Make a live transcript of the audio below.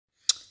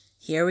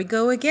Here we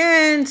go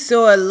again.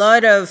 So a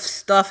lot of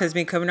stuff has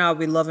been coming out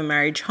with Love and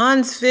Marriage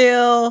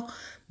Huntsville.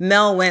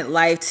 Mel went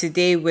live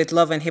today with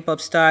Love and Hip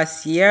Hop star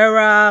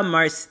Sierra.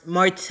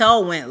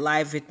 Martell went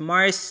live with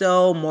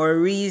Marceau,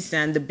 Maurice,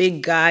 and the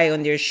big guy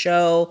on their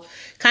show,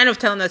 kind of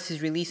telling us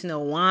he's releasing a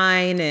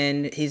wine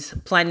and he's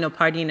planning a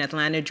party in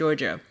Atlanta,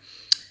 Georgia.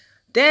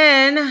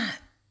 Then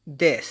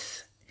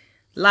this.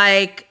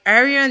 Like,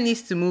 Arionne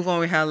needs to move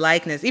on with her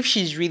likeness if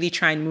she's really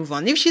trying to move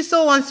on. If she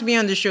still wants to be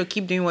on the show,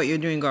 keep doing what you're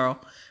doing, girl.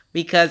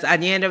 Because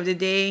at the end of the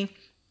day,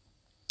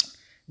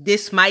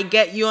 this might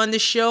get you on the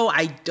show.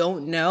 I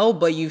don't know.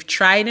 But you've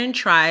tried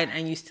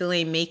and you still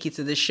ain't make it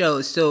to the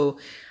show. So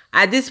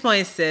at this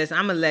point, sis,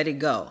 I'm going to let it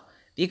go.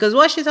 Because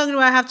what she's talking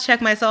about, I have to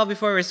check myself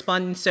before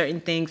responding to certain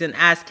things and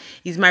ask,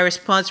 is my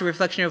response a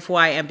reflection of who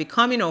I am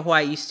becoming or who I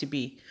used to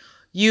be?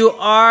 You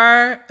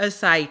are a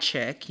side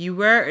chick. You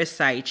were a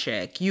side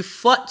chick. You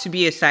fought to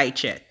be a side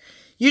chick.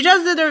 You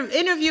just did an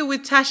interview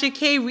with Tasha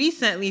K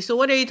recently. So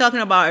what are you talking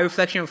about? A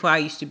reflection of who I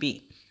used to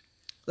be?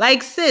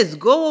 Like, sis,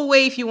 go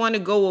away if you want to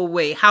go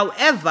away.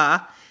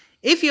 However,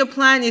 if your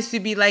plan is to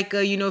be like a,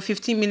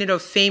 15-minute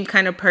of fame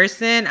kind of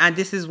person and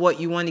this is what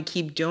you want to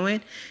keep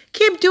doing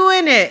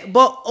it,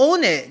 but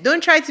own it.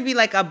 Don't try to be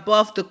like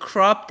above the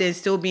crop and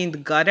still be in the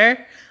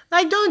gutter.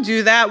 Like, don't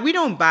do that. We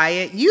don't buy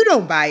it. You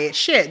don't buy it.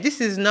 Shit,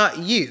 this is not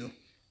you.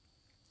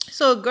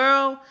 So,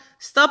 girl,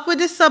 stop with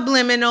the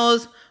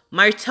subliminals.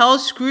 Martell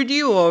screwed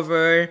you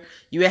over.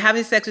 You were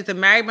having sex with a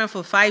married man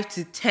for 5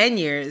 to 10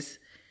 years.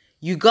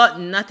 You got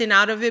nothing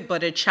out of it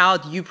but a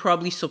child you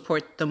probably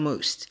support the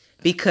most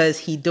because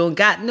he don't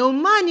got no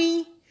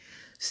money.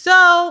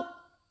 So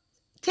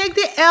take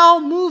the L,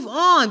 move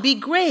on, be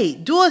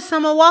great. Do a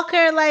Summer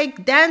Walker,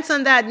 like dance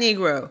on that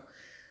Negro.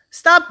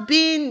 Stop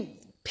being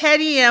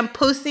petty and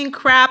posting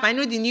crap. I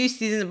know the new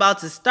season is about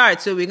to start,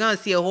 so we're going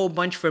to see a whole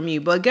bunch from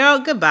you. But girl,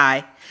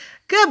 goodbye.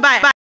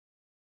 Goodbye.